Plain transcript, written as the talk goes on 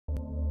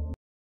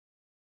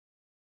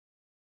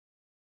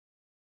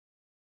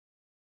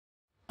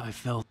I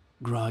felt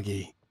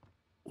groggy.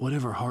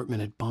 Whatever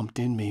Hartman had bumped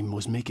in me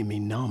was making me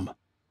numb.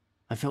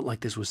 I felt like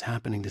this was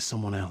happening to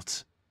someone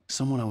else.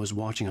 Someone I was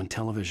watching on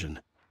television.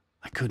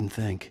 I couldn't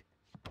think.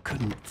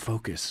 Couldn't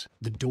focus.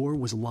 The door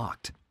was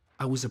locked.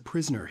 I was a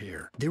prisoner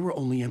here. There were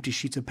only empty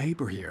sheets of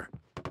paper here.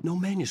 No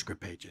manuscript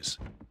pages.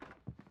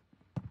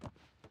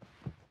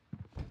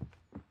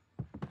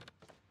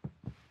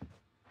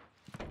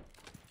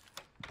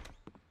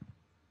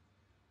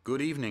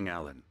 Good evening,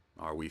 Alan.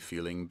 Are we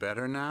feeling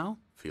better now?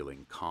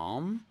 Feeling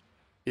calm?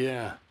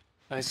 Yeah.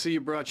 I see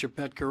you brought your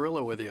pet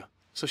gorilla with you.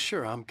 So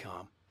sure, I'm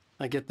calm.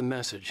 I get the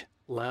message.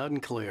 Loud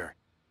and clear.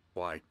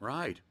 Quite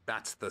right.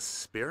 That's the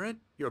spirit.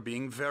 You're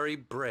being very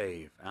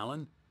brave,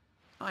 Alan.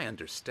 I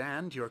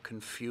understand you're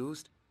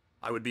confused.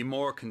 I would be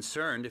more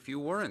concerned if you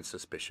weren't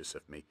suspicious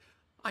of me.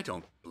 I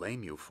don't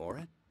blame you for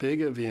it.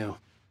 Big of you.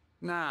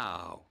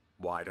 Now,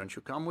 why don't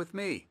you come with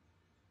me?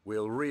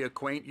 We'll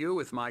reacquaint you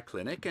with my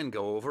clinic and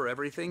go over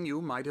everything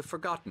you might have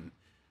forgotten.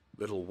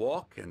 Little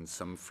walk and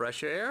some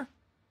fresh air?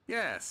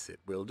 Yes, it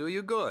will do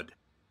you good.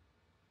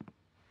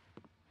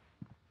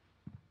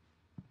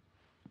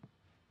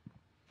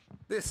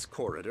 This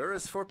corridor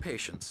is for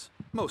patients.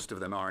 Most of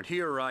them aren't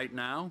here right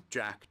now.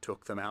 Jack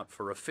took them out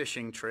for a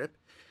fishing trip,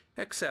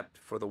 except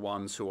for the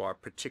ones who are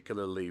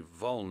particularly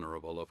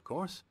vulnerable, of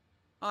course.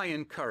 I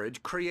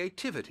encourage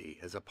creativity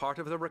as a part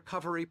of the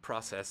recovery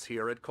process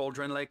here at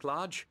Cauldron Lake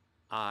Lodge.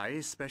 I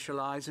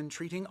specialize in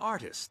treating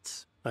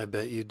artists. I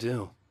bet you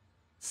do.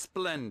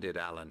 Splendid,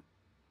 Alan.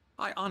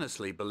 I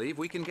honestly believe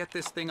we can get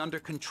this thing under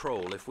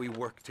control if we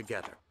work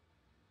together.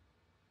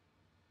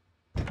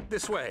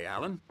 This way,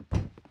 Alan.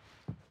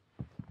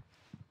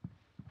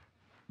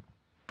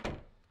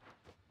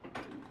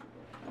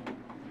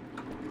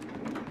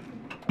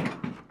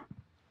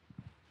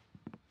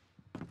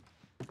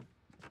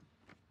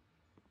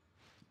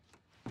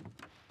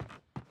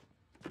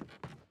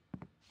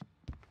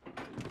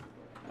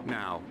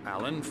 Now,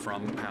 Alan,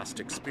 from past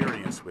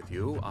experience with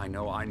you, I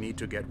know I need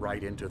to get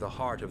right into the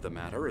heart of the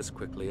matter as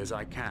quickly as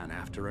I can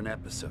after an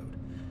episode.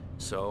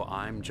 So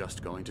I'm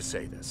just going to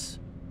say this.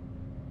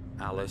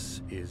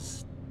 Alice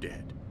is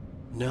dead.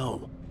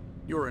 No.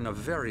 You're in a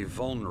very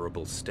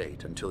vulnerable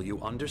state until you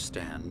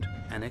understand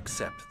and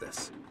accept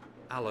this.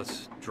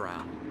 Alice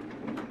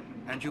drowned,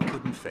 and you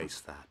couldn't face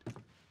that.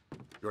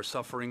 You're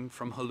suffering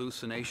from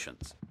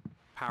hallucinations,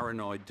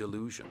 paranoid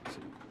delusions,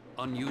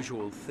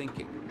 unusual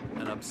thinking,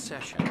 an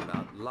obsession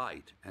about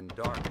light and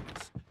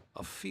darkness,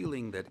 a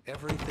feeling that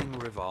everything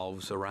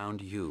revolves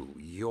around you,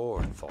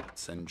 your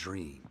thoughts and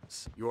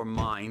dreams. Your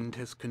mind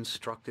has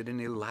constructed an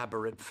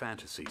elaborate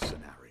fantasy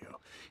scenario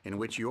in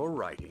which your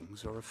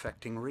writings are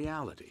affecting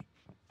reality.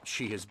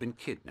 She has been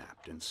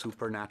kidnapped and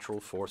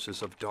supernatural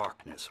forces of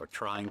darkness are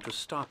trying to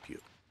stop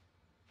you.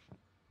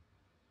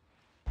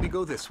 We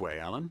go this way,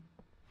 Alan.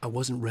 I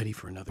wasn't ready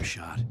for another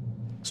shot,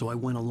 so I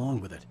went along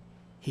with it.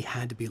 He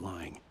had to be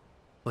lying.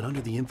 But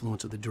under the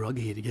influence of the drug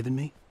he had given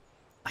me,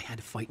 I had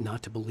to fight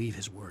not to believe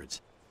his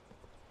words.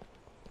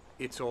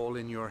 It's all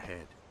in your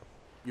head.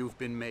 You've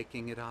been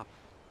making it up.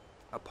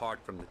 Apart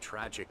from the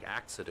tragic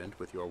accident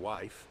with your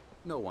wife,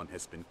 no one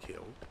has been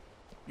killed.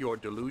 Your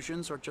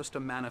delusions are just a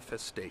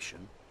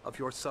manifestation of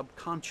your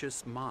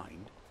subconscious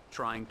mind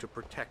trying to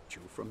protect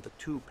you from the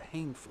too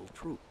painful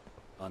truth.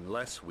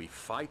 Unless we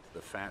fight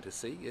the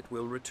fantasy, it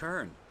will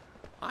return.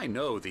 I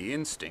know the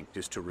instinct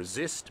is to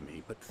resist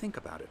me, but think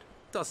about it.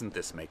 Doesn't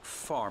this make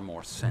far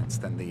more sense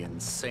than the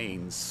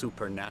insane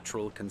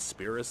supernatural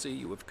conspiracy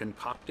you have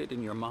concocted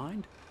in your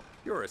mind?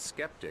 You're a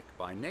skeptic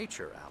by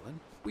nature, Alan.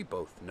 We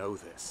both know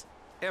this.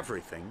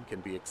 Everything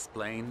can be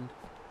explained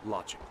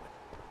logically.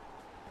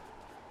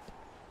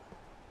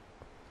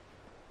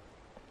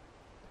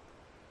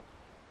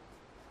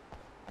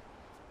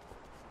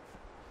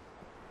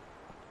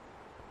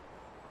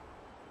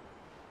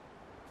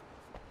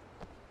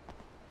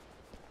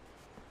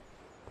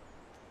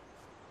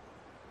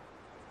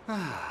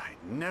 I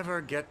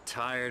never get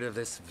tired of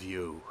this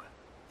view.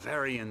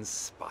 Very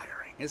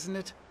inspiring, isn't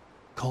it?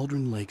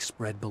 Cauldron Lake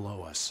spread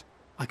below us.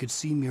 I could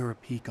see Mirror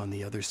Peak on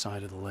the other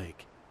side of the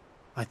lake.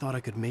 I thought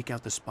I could make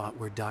out the spot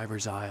where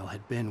Diver's Isle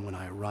had been when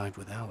I arrived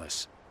with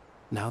Alice.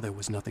 Now there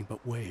was nothing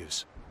but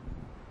waves.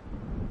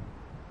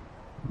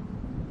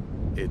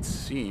 It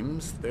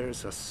seems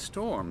there's a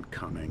storm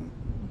coming.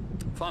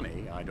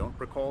 Funny, I don't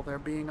recall there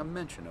being a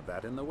mention of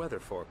that in the weather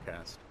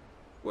forecast.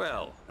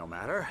 Well, no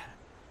matter.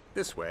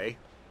 This way.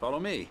 Follow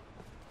me.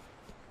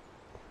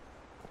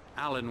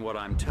 Alan, what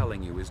I'm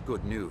telling you is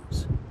good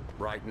news.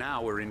 Right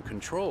now, we're in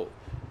control.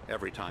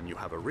 Every time you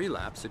have a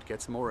relapse, it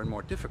gets more and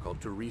more difficult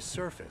to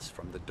resurface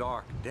from the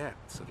dark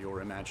depths of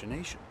your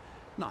imagination.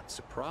 Not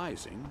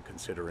surprising,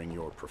 considering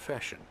your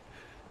profession.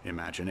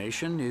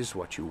 Imagination is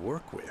what you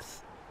work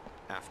with.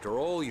 After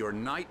all your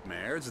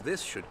nightmares,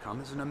 this should come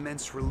as an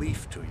immense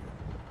relief to you.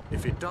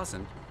 If it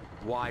doesn't,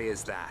 why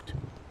is that?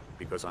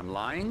 Because I'm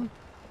lying?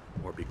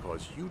 Or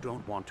because you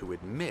don't want to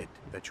admit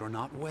that you're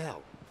not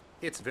well?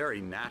 It's very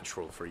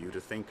natural for you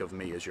to think of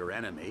me as your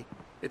enemy.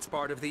 It's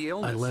part of the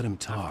illness. I let him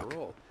talk. After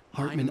all,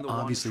 Hartman I'm the one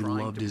obviously trying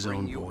loved to his bring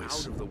own you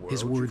voice. out of the world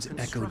His you've words echoed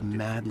constructed for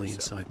madly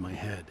yourself. inside my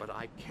head. But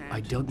I can't I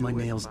dug my do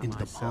it nails by into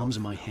the palms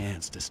of my myself.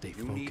 hands to stay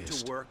You need to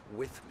focused. work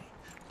with me.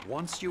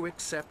 Once you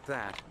accept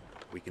that,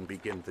 we can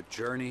begin the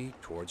journey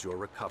towards your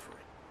recovery.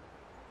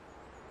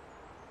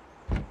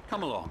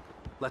 Come along.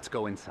 Let's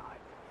go inside.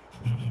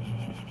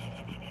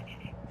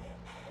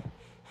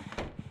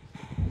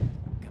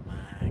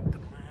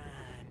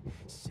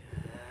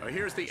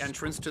 Here's the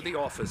entrance to the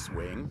office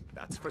wing.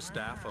 That's for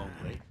staff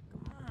only.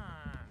 Come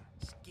on.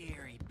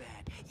 Scary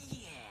bad.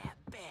 Yeah,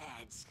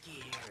 bad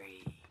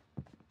scary.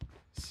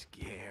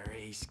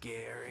 Scary,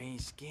 scary,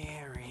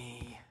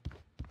 scary.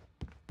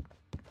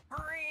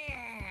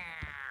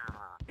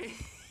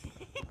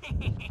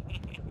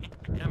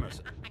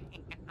 Emerson.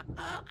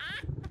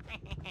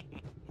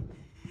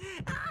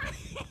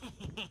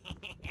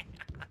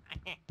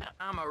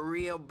 I'm a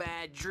real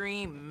bad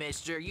dream,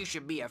 mister. You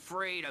should be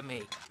afraid of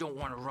me. Don't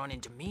want to run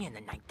into me in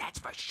the night, that's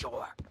for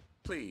sure.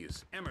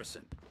 Please,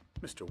 Emerson.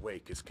 Mr.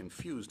 Wake is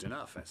confused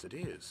enough as it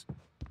is.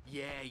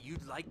 Yeah,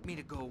 you'd like me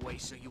to go away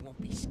so you won't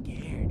be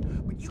scared.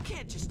 But you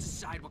can't just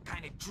decide what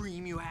kind of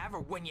dream you have or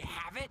when you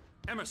have it.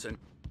 Emerson.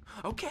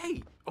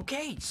 Okay,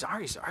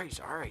 sorry.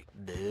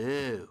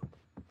 Boo.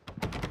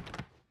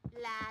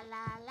 La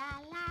la la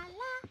la la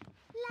la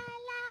la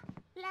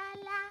la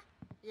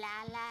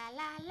la la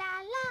la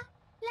la la.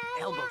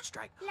 Elbow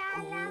strike.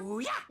 Ooh,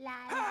 yeah. La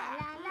la la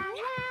la la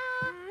la.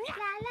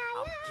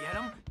 I'll get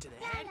him to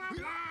the head.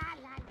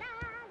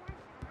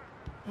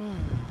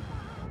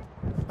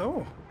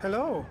 Oh,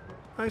 hello.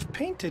 I've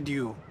painted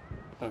you.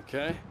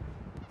 Okay.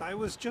 I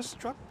was just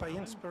struck by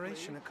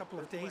inspiration a couple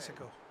of days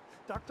ago.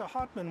 Dr.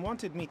 Hartman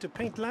wanted me to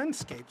paint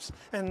landscapes,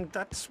 and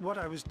that's what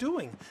I was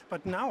doing.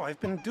 But now I've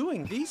been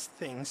doing these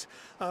things,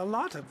 a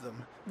lot of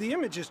them. The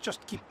images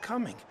just keep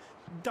coming.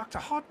 Dr.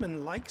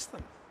 Hartman likes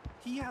them.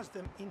 He has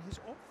them in his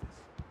office.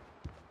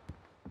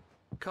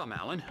 Come,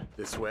 Alan.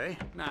 This way.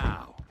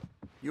 Now.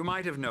 You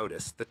might have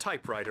noticed the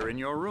typewriter in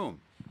your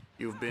room.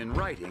 You've been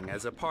writing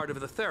as a part of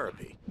the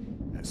therapy.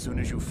 As soon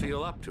as you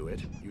feel up to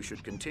it, you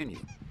should continue.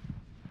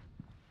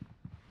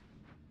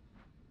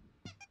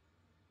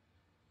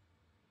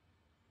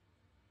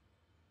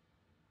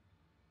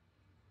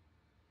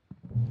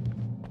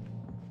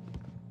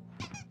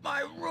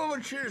 My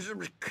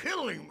rheumatism's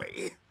killing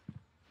me.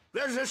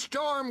 There's a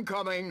storm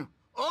coming.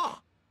 Oh,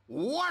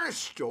 what a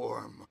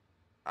storm.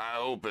 I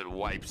hope it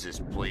wipes this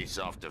place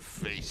off the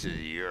face of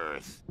the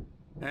earth.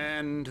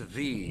 And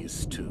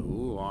these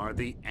two are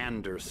the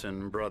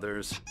Anderson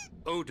brothers,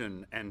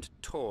 Odin and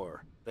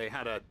Tor. They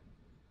had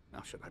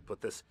how should I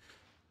put this?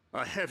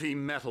 A heavy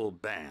metal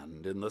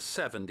band in the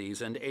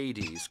 70s and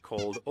 80s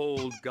called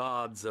Old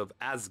Gods of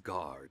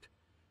Asgard.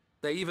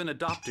 They even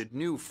adopted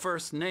new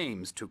first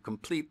names to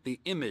complete the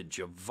image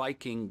of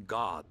Viking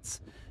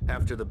gods.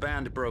 After the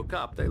band broke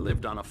up, they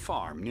lived on a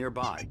farm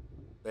nearby.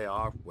 They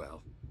are,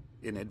 well,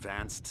 in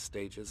advanced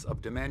stages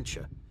of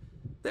dementia.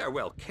 They're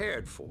well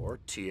cared for,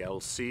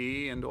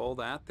 TLC and all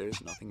that.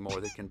 There's nothing more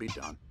that can be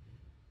done.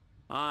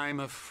 I'm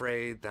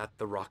afraid that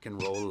the rock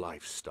and roll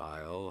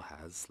lifestyle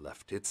has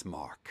left its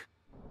mark.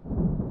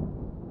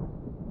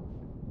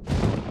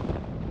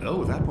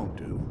 Oh, that won't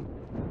do.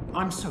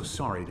 I'm so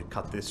sorry to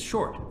cut this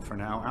short for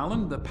now,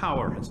 Alan. The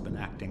power has been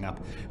acting up.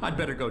 I'd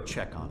better go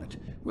check on it.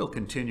 We'll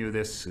continue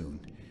this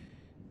soon.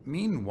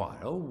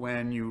 Meanwhile,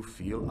 when you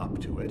feel up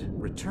to it,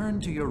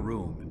 return to your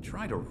room and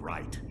try to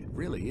write. It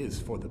really is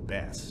for the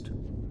best.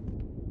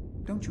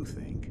 Don't you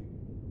think?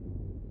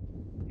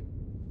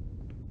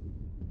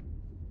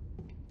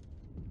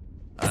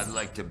 I'd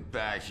like to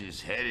bash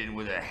his head in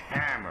with a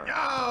hammer.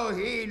 Oh,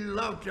 he'd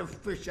love to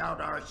fish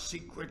out our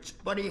secrets,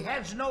 but he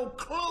has no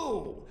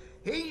clue.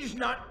 He's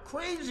not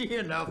crazy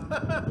enough.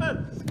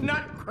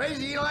 Not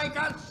crazy like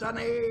us,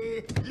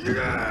 Sonny.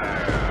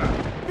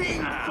 Yeah!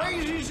 Being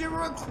crazy's a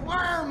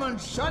requirement,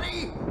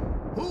 Sonny.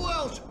 Who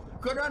else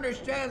could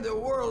understand the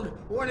world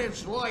when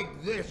it's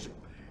like this?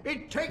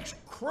 It takes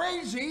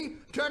crazy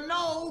to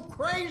know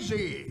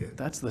crazy.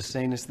 That's the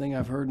sanest thing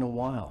I've heard in a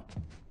while.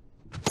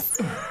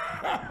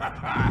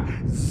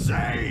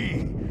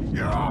 Zane!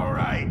 You're all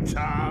right,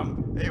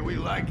 Tom. Hey, we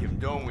like him,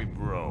 don't we,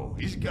 bro?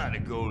 He's got to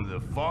go to the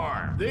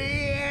farm. The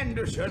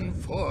Anderson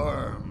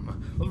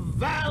Farm.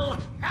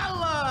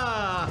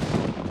 Valhalla!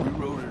 We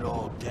wrote it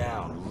all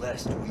down,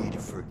 lest we to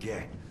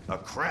forget. A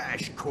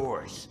crash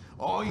course.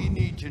 All you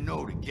need to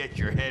know to get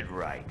your head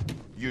right.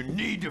 You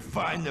need to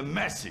find the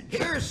message.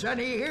 Here,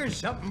 Sonny, here's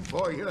something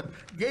for you.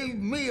 Gave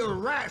me a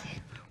rash,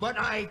 but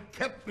I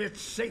kept it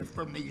safe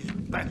from these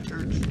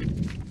bastards.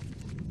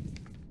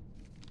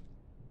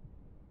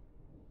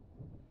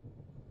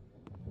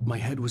 My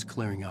head was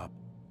clearing up,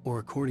 or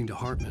according to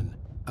Hartman,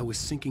 I was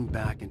sinking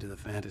back into the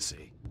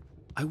fantasy.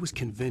 I was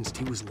convinced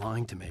he was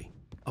lying to me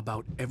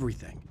about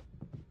everything.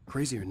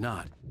 Crazy or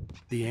not,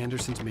 the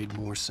Andersons made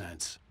more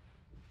sense.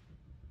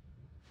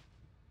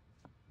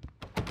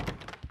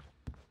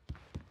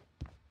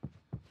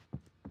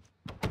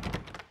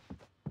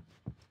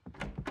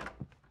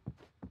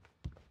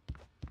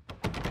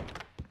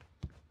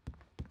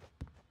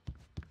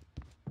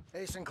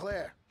 Hey,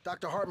 Sinclair.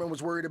 Dr. Hartman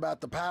was worried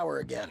about the power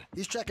again.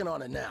 He's checking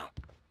on it now.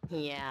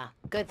 Yeah,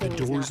 good The thing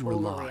he's doors not were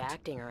locked.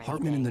 overreacting or anything.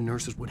 Hartman and the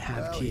nurses would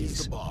have Well, he's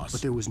keys, the boss.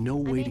 but there was no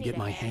I way may to need get a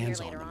my hand hands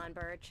here on later them. on,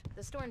 Birch.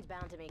 The storm's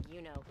bound to make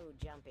you-know-who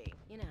jumpy.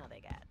 You know how they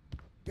get.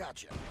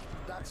 Gotcha.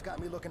 Doc's got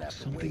me looking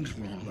after Something's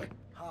Wade, wrong. but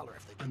holler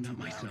if they get I'm not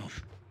too rowdy.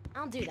 myself.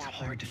 I'll do It's that,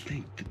 hard to Birch.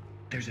 think that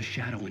there's a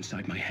shadow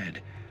inside my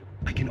head.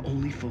 I can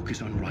only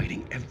focus on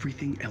writing.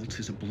 Everything else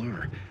is a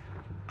blur.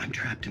 I'm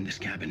trapped in this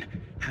cabin.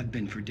 Have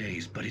been for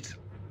days, but it's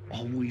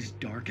always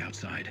dark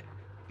outside.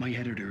 My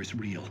editor is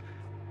real.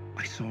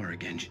 I saw her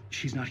again.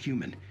 She's not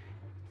human.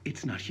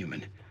 It's not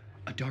human.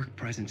 A dark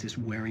presence is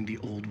wearing the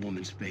old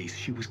woman's face.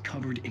 She was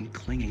covered in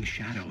clinging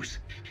shadows.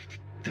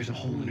 There's a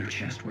hole in her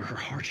chest where her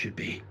heart should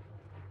be.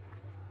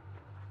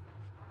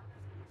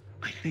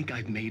 I think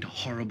I've made a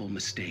horrible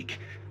mistake.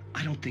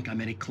 I don't think I'm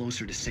any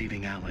closer to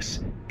saving Alice.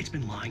 It's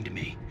been lying to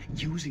me,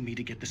 using me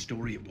to get the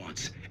story it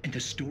wants, and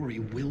the story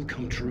will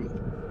come true.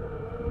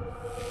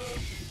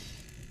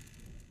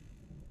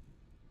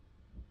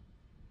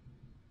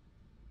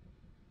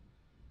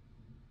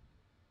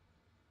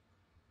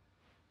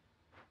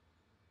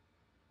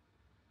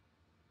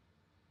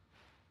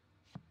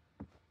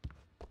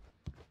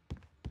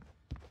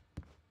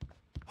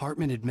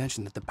 Hartman had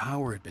mentioned that the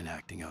power had been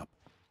acting up.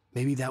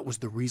 Maybe that was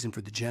the reason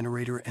for the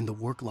generator and the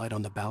work light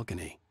on the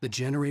balcony. The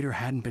generator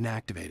hadn't been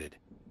activated,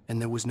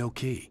 and there was no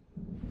key.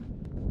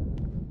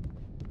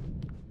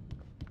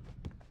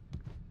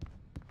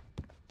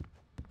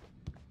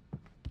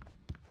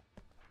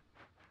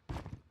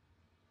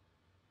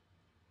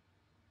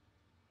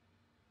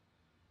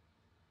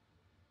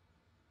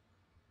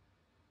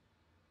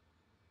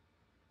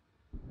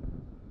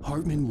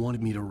 Hartman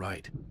wanted me to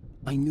write.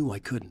 I knew I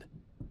couldn't,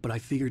 but I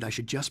figured I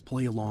should just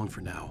play along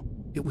for now.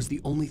 It was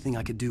the only thing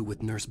I could do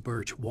with Nurse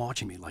Birch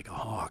watching me like a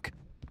hawk.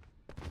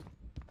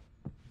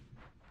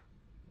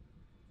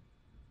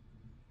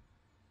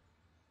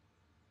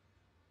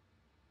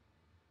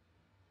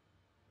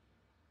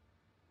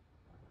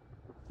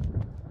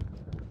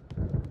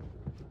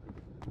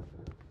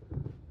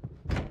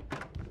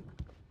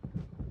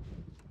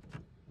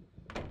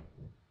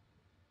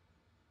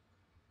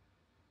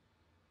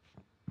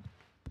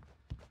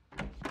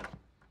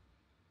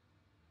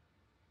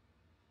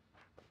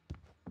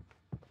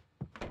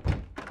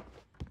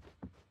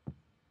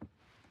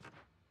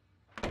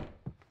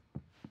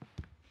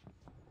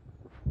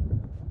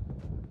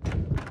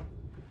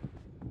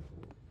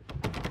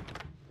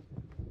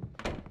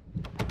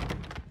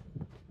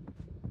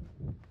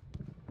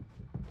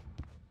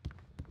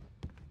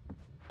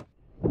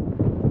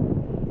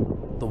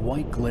 The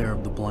white glare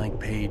of the blank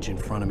page in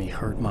front of me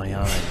hurt my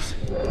eyes.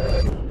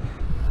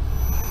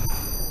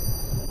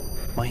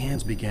 My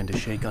hands began to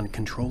shake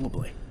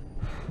uncontrollably.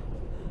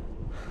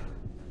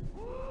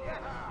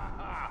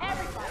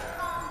 Everybody,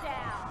 calm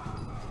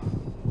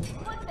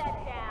down. Put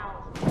that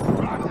down.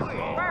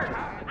 Bert,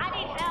 I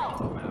need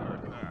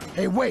help.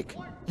 Hey, Wake,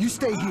 you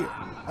stay here.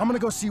 I'm gonna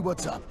go see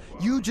what's up.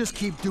 You just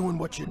keep doing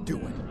what you're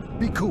doing.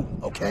 Be cool,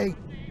 okay?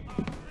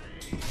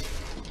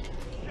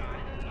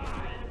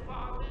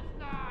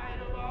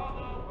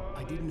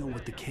 I didn't know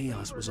what the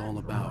chaos was all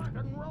about,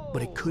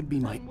 but it could be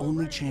my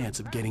only chance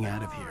of getting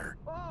out of here.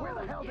 Where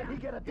the hell did he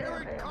get a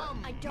damn hammer?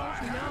 I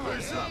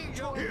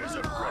don't know. Here's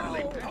a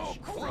friendly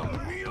poke from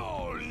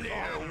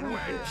Mjolnir,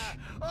 wench.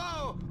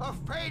 Oh,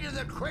 afraid of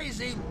the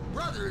crazy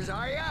brothers,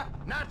 are ya?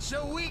 Not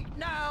so weak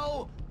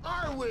now,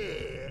 are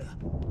we?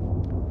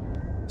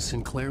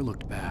 Sinclair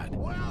looked bad.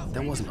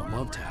 That wasn't a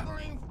love tap.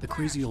 The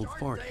crazy old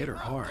fart hit her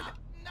hard.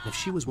 If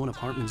she was one of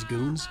Hartman's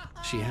goons,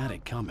 she had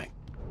it coming.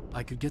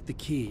 I could get the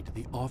key to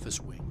the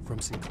office wing from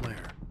Sinclair.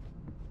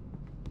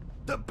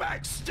 The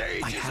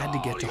backstage I is had to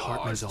get all to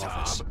Hartman's yours,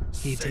 office. Tom.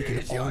 He had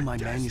taken Seize all your my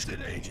manuscript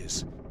destiny.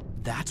 pages.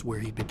 That's where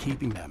he'd been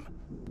keeping them.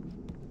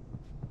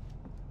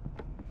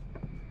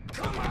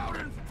 Come out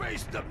and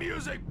face the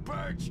music,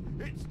 Birch.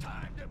 It's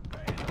time to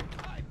pay the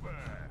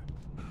piper.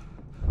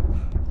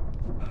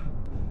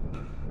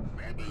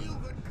 Maybe you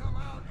could come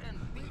out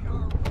and beat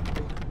our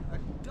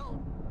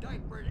adult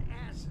diapered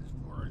asses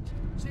for it,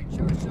 since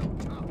you're so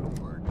tough,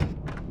 Birch.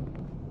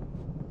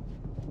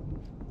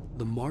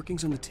 The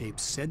markings on the tape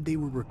said they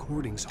were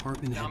recordings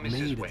Hartman Now, had Mrs.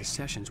 made of Wake, the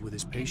sessions with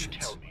his Can you patients.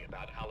 tell me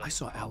about Alice? I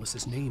saw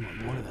Alice's name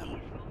on one of them.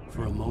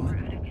 For a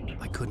moment,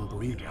 I couldn't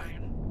breathe right.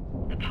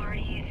 The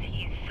parties,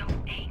 he's so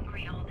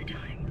angry all the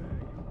time.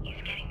 He's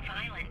getting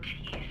violent.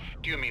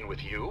 Do you mean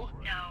with you?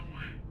 No,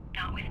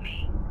 not with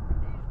me.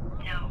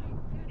 No,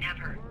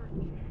 never.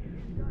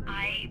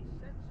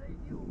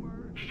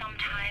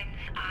 Sometimes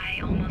I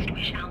almost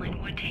wish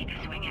Alan would take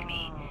a swing at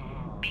me,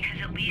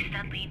 because at least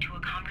that'd lead to a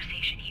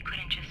conversation he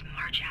couldn't just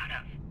march out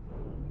of.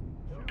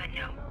 But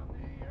no.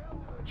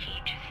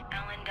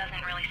 Alan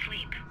doesn't really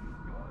sleep.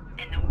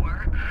 And the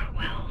work,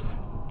 well,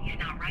 he's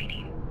not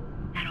writing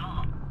at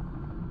all.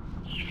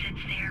 He sits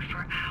there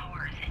for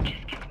hours and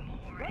just gets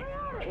more and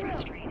more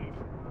frustrated.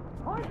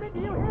 Hartman, do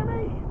you hear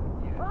me?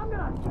 I'm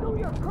gonna sue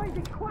your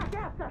crazy quack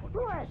ass to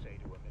shreds!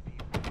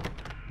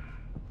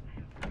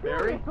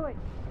 Barry? Seriously!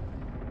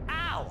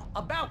 Ow!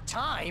 About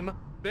time!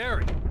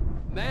 Barry,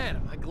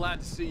 glad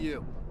to see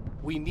you.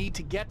 We need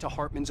to get to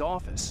Hartman's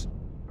office.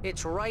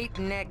 It's right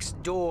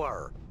next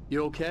door.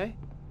 You okay?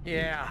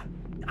 Yeah.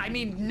 I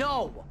mean,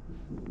 no!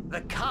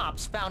 The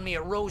cops found me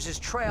at Rose's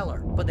trailer,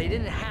 but they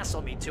didn't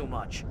hassle me too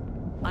much.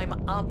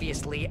 I'm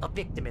obviously a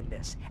victim in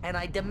this, and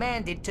I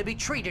demanded to be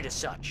treated as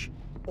such.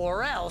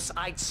 Or else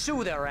I'd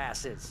sue their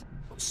asses.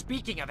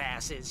 Speaking of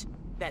asses,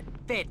 that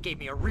Fed gave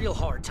me a real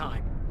hard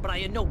time, but I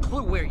had no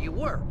clue where you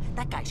were.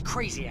 That guy's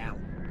crazy, Al.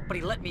 But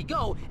he let me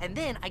go, and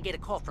then I get a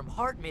call from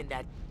Hartman,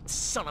 that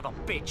son of a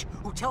bitch,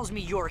 who tells me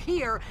you're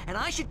here, and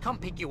I should come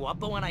pick you up,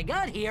 but when I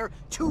got here,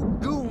 2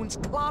 goons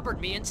clobbered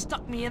me and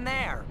stuck me in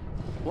there.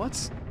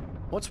 What's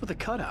with the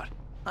cutout?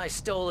 I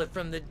stole it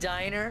from the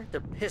diner to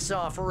piss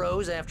off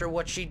Rose after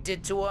what she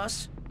did to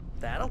us.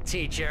 That'll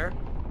teach her.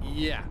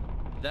 Yeah,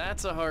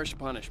 that's a harsh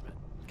punishment.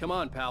 Come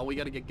on, pal, we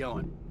gotta get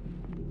going.